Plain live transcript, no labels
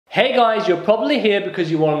Hey guys, you're probably here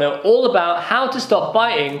because you want to know all about how to stop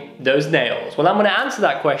biting those nails. Well, I'm going to answer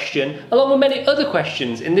that question along with many other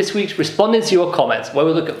questions in this week's Responding to Your Comments, where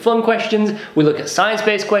we look at fun questions, we look at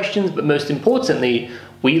science-based questions, but most importantly,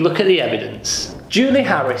 we look at the evidence. Julie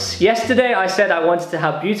Harris, yesterday I said I wanted to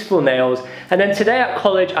have beautiful nails, and then today at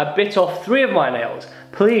college I bit off 3 of my nails.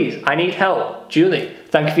 Please, I need help. Julie,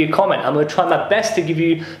 thank you for your comment. I'm going to try my best to give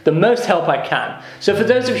you the most help I can. So for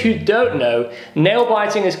those of you who don't know, nail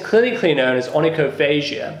biting is clinically known as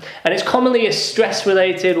onychophagia, and it's commonly a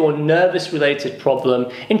stress-related or nervous-related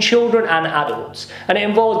problem in children and adults. And it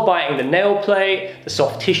involves biting the nail plate, the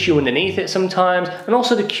soft tissue underneath it sometimes, and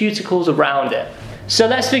also the cuticles around it. So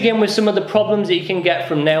let's begin with some of the problems that you can get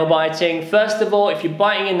from nail biting. First of all, if you're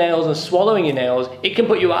biting your nails and swallowing your nails, it can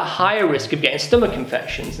put you at a higher risk of getting stomach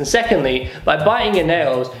infections. And secondly, by biting your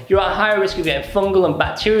nails, you're at a higher risk of getting fungal and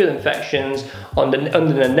bacterial infections under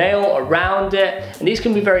the nail, around it, and these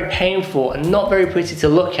can be very painful and not very pretty to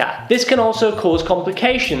look at. This can also cause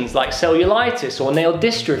complications like cellulitis or nail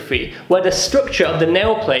dystrophy, where the structure of the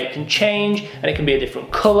nail plate can change and it can be a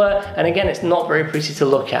different color, and again, it's not very pretty to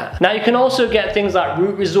look at. Now, you can also get things like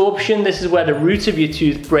root resorption. This is where the root of your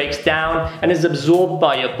tooth breaks down and is absorbed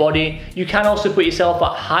by your body. You can also put yourself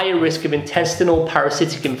at higher risk of intestinal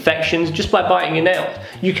parasitic infections just by biting your nails.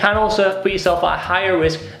 You can also put yourself at a higher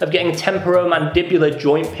risk of getting temporomandibular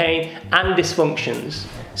joint pain and dysfunctions.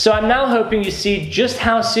 So I'm now hoping you see just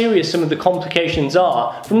how serious some of the complications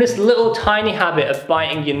are from this little tiny habit of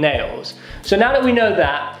biting your nails. So now that we know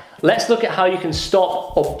that, let's look at how you can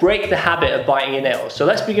stop or break the habit of biting your nails. So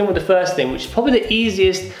let's begin with the first thing, which is probably the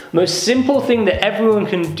easiest, most simple thing that everyone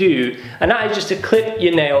can do, and that is just to clip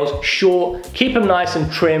your nails short, keep them nice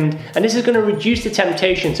and trimmed, and this is going to reduce the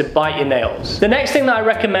temptation to bite your nails. The next thing that I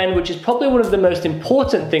recommend, which is probably one of the most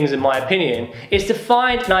important things in my opinion, is to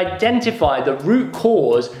find and identify the root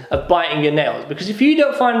cause of biting your nails. Because if you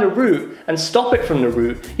don't find the root and stop it from the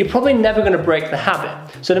root, you're probably never going to break the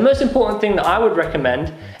habit. So the most important thing that I would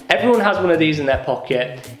recommend, everyone has one of these in their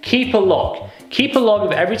pocket, keep a log. Keep a log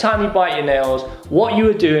of every time you bite your nails, what you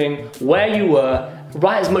were doing, where you were,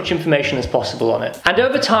 write as much information as possible on it. And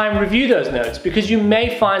over time, review those notes, because you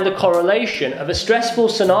may find the correlation of a stressful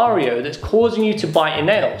scenario that's causing you to bite your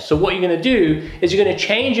nails. So what you're going to do is you're going to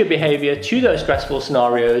change your behavior to those stressful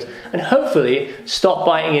scenarios and hopefully stop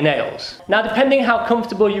biting your nails. Now, depending how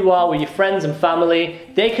comfortable you are with your friends and family,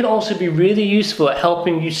 they can also be really useful at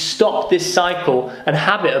helping you stop this cycle and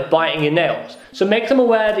habit of biting your nails. So make them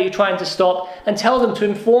aware that you're trying to stop and tell them to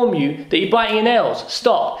inform you that you're biting your nails.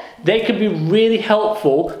 Stop. They can be really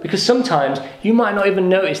helpful because sometimes you might not even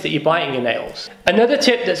notice that you're biting your nails. Another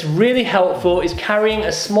tip that's really helpful is carrying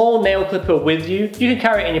a small nail clipper with you. You can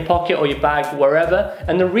carry it in your pocket or your bag, wherever.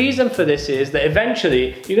 And the reason for this is that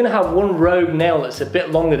eventually you're going to have one rogue nail that's a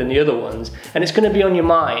bit longer than the other ones, and it's going to be on your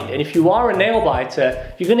mind. And if you are a nail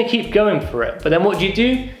biter, you're going to keep going for it. But then what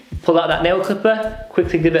do? Pull out that nail clipper,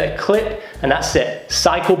 quickly give it a clip, and that's it.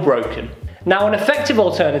 Cycle broken. Now, an effective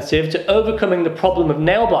alternative to overcoming the problem of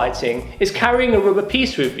nail biting is carrying a rubber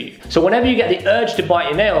piece with you. So whenever you get the urge to bite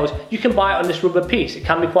your nails, you can bite on this rubber piece. It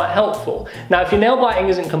can be quite helpful. Now, if your nail biting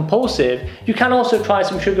isn't compulsive, you can also try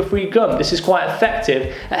some sugar-free gum. This is quite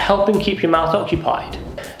effective at helping keep your mouth occupied.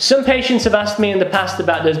 Some patients have asked me in the past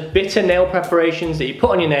about those bitter nail preparations that you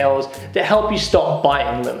put on your nails that help you stop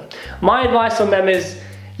biting them. My advice on them is,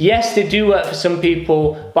 yes, they do work for some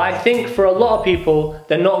people, but I think for a lot of people,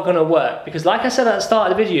 they're not going to work. Because like I said at the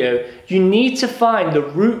start of the video, you need to find the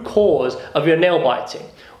root cause of your nail biting.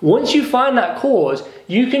 Once you find that cause,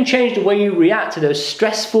 you can change the way you react to those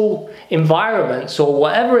stressful environments or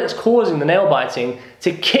whatever it's causing the nail biting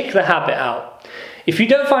to kick the habit out. If you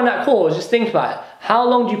don't find that cause, just think about it. How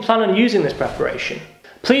long do you plan on using this preparation?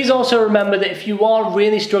 Please also remember that if you are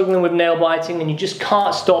really struggling with nail biting and you just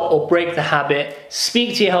can't stop or break the habit,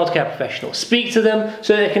 speak to your healthcare professional. Speak to them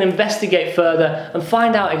so they can investigate further and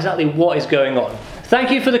find out exactly what is going on.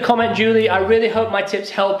 Thank you for the comment, Julie. I really hope my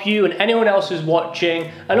tips help you and anyone else who's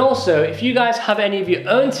watching. And also, if you guys have any of your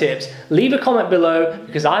own tips, leave a comment below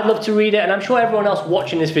because I'd love to read it, and I'm sure everyone else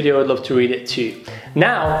watching this video would love to read it too.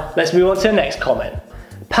 Now, let's move on to the next comment.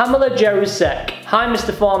 Pamela Jerusek. Hi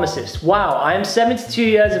Mr Pharmacist. Wow, I am 72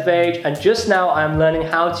 years of age and just now I am learning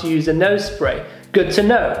how to use a nose spray. Good to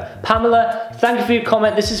know. Pamela, thank you for your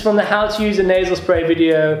comment. This is from the How to Use a Nasal Spray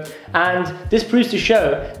video, and this proves to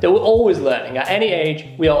show that we're always learning. At any age,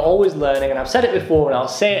 we are always learning, and I've said it before and I'll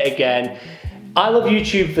say it again. I love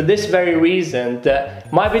YouTube for this very reason, that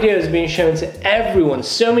my video is being shown to everyone,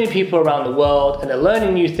 so many people around the world, and they're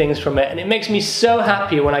learning new things from it, and it makes me so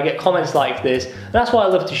happy when I get comments like this, and that's why I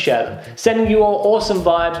love to share them. Sending you all awesome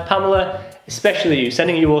vibes. Pamela, Especially you,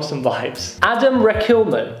 sending you awesome vibes. Adam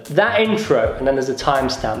Rekilman, that intro, and then there's a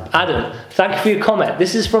timestamp. Adam, thank you for your comment.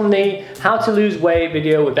 This is from the how to lose weight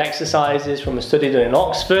video with exercises from a study done in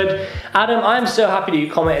Oxford. Adam, I'm so happy that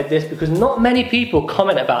you commented this because not many people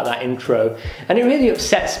comment about that intro. And it really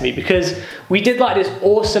upsets me because we did like this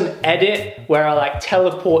awesome edit where I like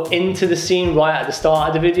teleport into the scene right at the start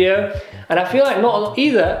of the video. And I feel like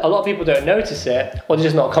either a lot of people don't notice it or they're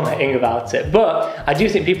just not commenting about it. But I do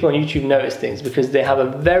think people on YouTube notice things because they have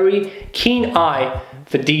a very keen eye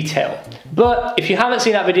for detail. But if you haven't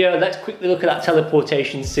seen that video, let's quickly look at that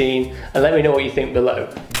teleportation scene and let me know what you think below.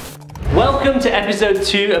 Welcome to episode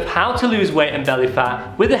 2 of how to lose weight and belly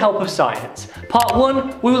fat with the help of science. Part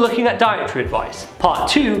 1, we were looking at dietary advice. Part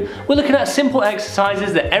 2, we're looking at simple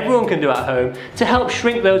exercises that everyone can do at home to help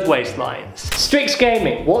shrink those waistlines. Strix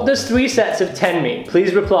Gaming, what does 3 sets of 10 mean?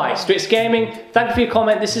 Please reply. Strix Gaming, thank you for your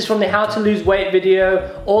comment. This is from the how to lose weight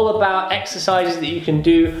video, all about exercises that you can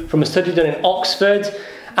do from a study done in Oxford.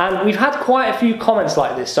 And we've had quite a few comments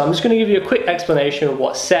like this, so I'm just going to give you a quick explanation of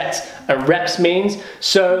what sets and reps means.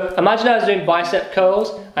 So imagine I was doing bicep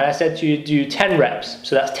curls and I said to you do 10 reps,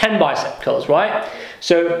 so that's 10 bicep curls, right?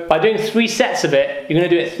 So by doing 3 sets of it, you're going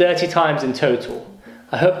to do it 30 times in total.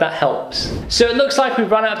 I hope that helps. So it looks like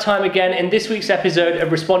we've run out of time again in this week's episode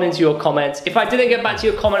of responding to your comments. If I didn't get back to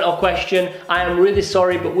your comment or question, I am really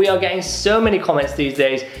sorry, but we are getting so many comments these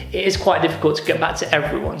days, it is quite difficult to get back to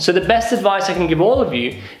everyone. So the best advice I can give all of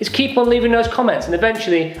you is keep on leaving those comments and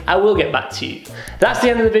eventually I will get back to you. That's the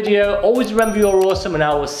end of the video. Always remember you're awesome and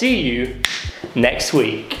I will see you next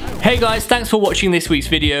week. Hey guys, thanks for watching this week's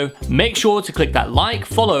video. Make sure to click that like,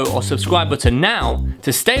 follow or subscribe button now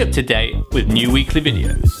to stay up to date with new weekly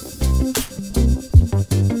videos.